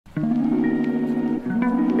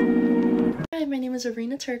my name is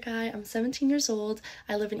Erina Turkaj. I'm 17 years old.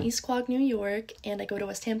 I live in East Quogue, New York, and I go to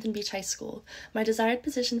Westhampton Beach High School. My desired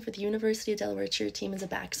position for the University of Delaware cheer team is a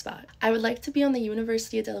backspot. I would like to be on the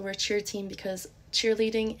University of Delaware cheer team because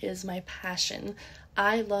cheerleading is my passion.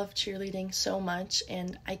 I love cheerleading so much,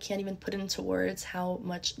 and I can't even put into words how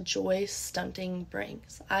much joy stunting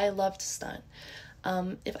brings. I love to stunt.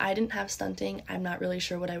 If I didn't have stunting, I'm not really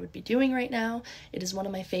sure what I would be doing right now. It is one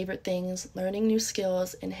of my favorite things. Learning new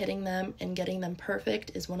skills and hitting them and getting them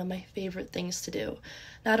perfect is one of my favorite things to do.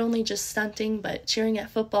 Not only just stunting, but cheering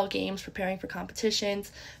at football games, preparing for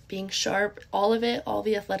competitions, being sharp, all of it, all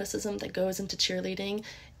the athleticism that goes into cheerleading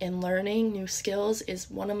and learning new skills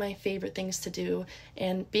is one of my favorite things to do.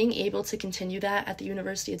 And being able to continue that at the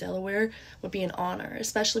University of Delaware would be an honor,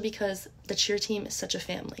 especially because the cheer team is such a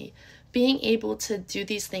family. Being able to do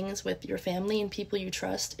these things with your family and people you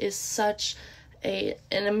trust is such an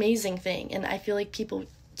amazing thing. And I feel like people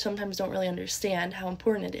sometimes don't really understand how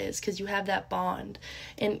important it is because you have that bond.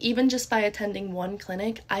 And even just by attending one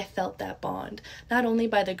clinic, I felt that bond. Not only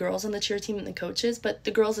by the girls on the cheer team and the coaches, but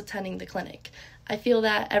the girls attending the clinic. I feel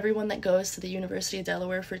that everyone that goes to the University of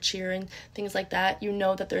Delaware for cheer and things like that, you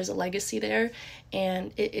know that there's a legacy there,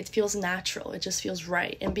 and it feels natural. It just feels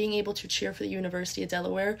right. And being able to cheer for the University of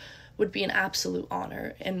Delaware would be an absolute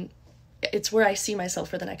honor, and it's where I see myself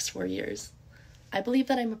for the next 4 years. I believe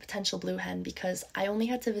that I'm a potential blue hen because I only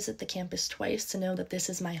had to visit the campus twice to know that this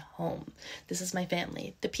is my home. This is my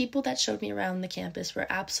family. The people that showed me around the campus were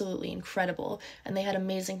absolutely incredible, and they had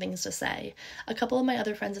amazing things to say. A couple of my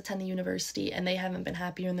other friends attend the university, and they haven't been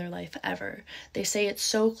happier in their life ever. They say it's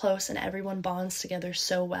so close and everyone bonds together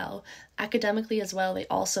so well. Academically as well, they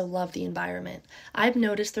also love the environment. I've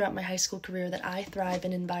noticed throughout my high school career that I thrive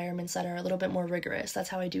in environments that are a little bit more rigorous. That's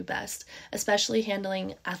how I do best. Especially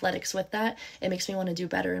handling athletics with that, it makes me want to do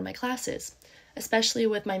better in my classes. Especially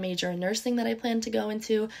with my major in nursing that I plan to go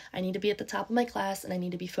into, I need to be at the top of my class and I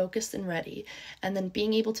need to be focused and ready. And then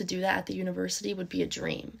being able to do that at the university would be a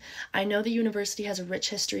dream. I know the university has a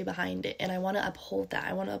rich history behind it, and I want to uphold that.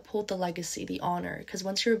 I want to uphold the legacy, the honor, because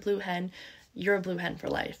once you're a blue hen, you're a blue hen for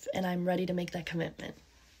life, and I'm ready to make that commitment.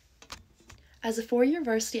 As a four-year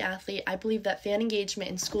varsity athlete, I believe that fan engagement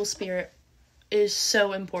and school spirit is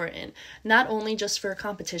so important, not only just for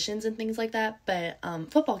competitions and things like that, but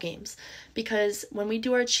football games, because when we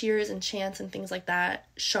do our cheers and chants and things like that,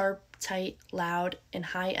 sharp, tight, loud, and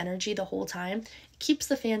high energy the whole time, it keeps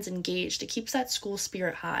the fans engaged. It keeps that school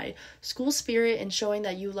spirit high. School spirit and showing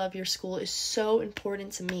that you love your school is so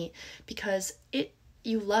important to me because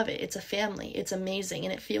you love it. It's a family. It's amazing.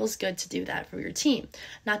 And it feels good to do that for your team.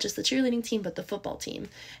 Not just the cheerleading team, but the football team.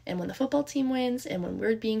 And when the football team wins and when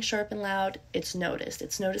we're being sharp and loud, it's noticed.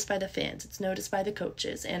 It's noticed by the fans. It's noticed by the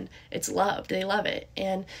coaches. And it's loved. They love it.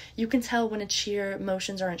 And you can tell when a cheer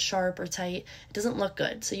motions aren't sharp or tight. It doesn't look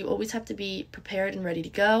good. So you always have to be prepared and ready to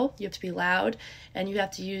go. You have to be loud. And you have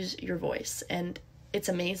to use your voice. And it's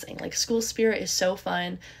amazing. Like, school spirit is so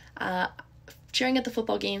fun. Cheering at the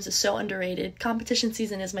football games is so underrated. Competition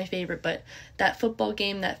season is my favorite, but that football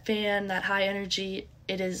game, that fan, that high energy,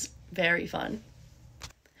 it is very fun.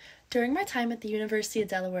 During my time at the University of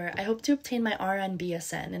Delaware, I hope to obtain my RN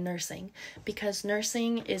BSN in nursing because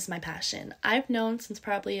nursing is my passion. I've known since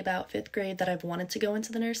probably about 5th grade that I've wanted to go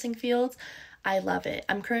into the nursing field. I love it.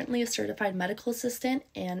 I'm currently a certified medical assistant,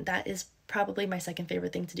 and that is probably my second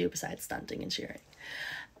favorite thing to do besides stunting and cheering.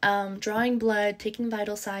 Drawing blood, taking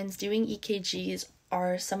vital signs, doing EKGs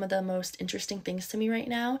are some of the most interesting things to me right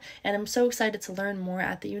now, and I'm so excited to learn more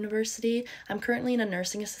at the university. I'm currently in a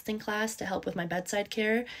nursing assistant class to help with my bedside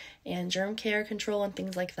care and germ care control and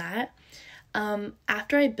things like that.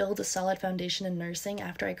 After I build a solid foundation in nursing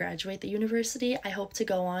after I graduate the university, I hope to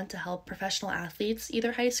go on to help professional athletes,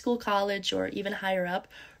 either high school, college, or even higher up,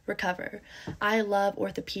 recover. I love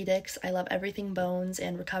orthopedics. I love everything bones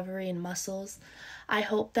and recovery and muscles. I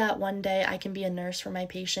hope that one day I can be a nurse for my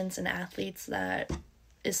patients and athletes that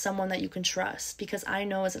is someone that you can trust, because I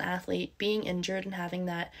know as an athlete, being injured and having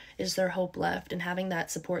that is their hope left, and having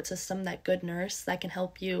that support system, that good nurse that can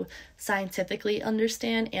help you scientifically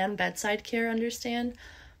understand and bedside care understand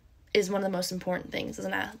is one of the most important things as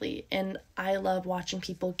an athlete. And I love watching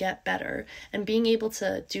people get better, and being able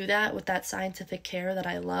to do that with that scientific care that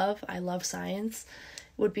I love science,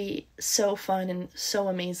 would be so fun and so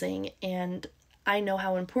amazing. And I know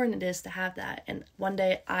how important it is to have that, and one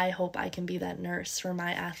day I hope I can be that nurse for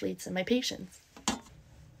my athletes and my patients.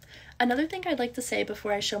 Another thing I'd like to say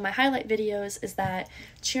before I show my highlight videos is that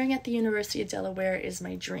cheering at the University of Delaware is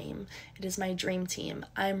my dream. It is my dream team.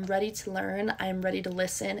 I'm ready to learn, I'm ready to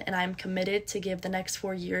listen, and I'm committed to give the next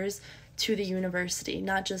 4 years to the university,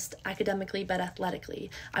 not just academically but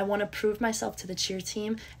athletically. I want to prove myself to the cheer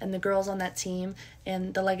team and the girls on that team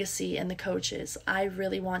and the legacy and the coaches. I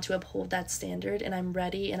really want to uphold that standard, and I'm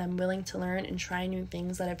ready and I'm willing to learn and try new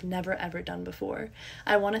things that I've never ever done before.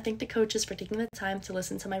 I want to thank the coaches for taking the time to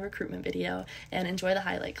listen to my recruitment video and enjoy the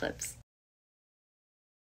highlight clips.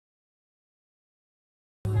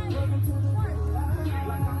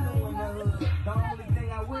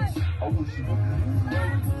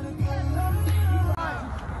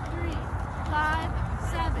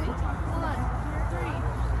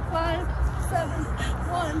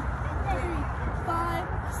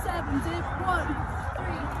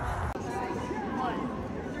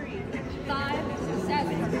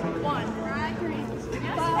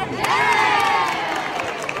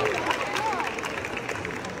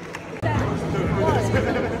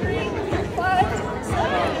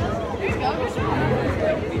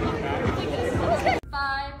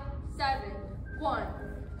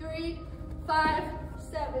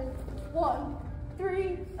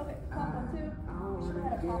 Okay, pop on 2. Should have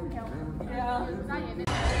had a pop count. Yeah.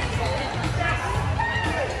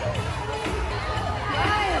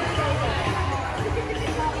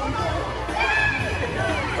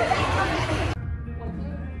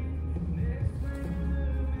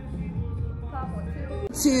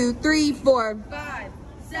 Two, three, 4. 5,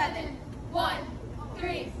 7, 1,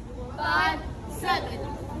 3, 5, 7,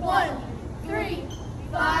 1, 3,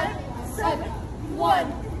 5, 7,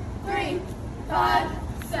 1, 3, 5,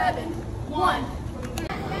 7, 1,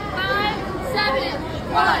 5, 7,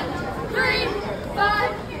 1, 3,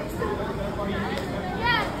 5.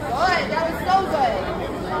 Yes. Good. That was so good.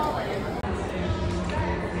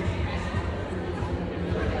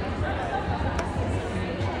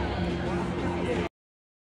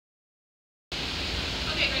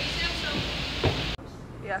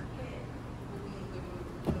 Yeah.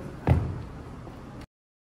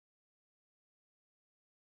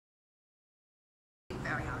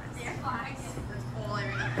 Very honest.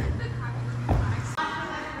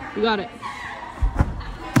 You got it.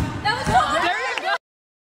 That was hard. There you go.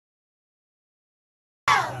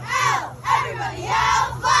 Everybody yell,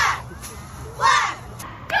 flag! Flag!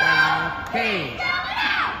 Hey.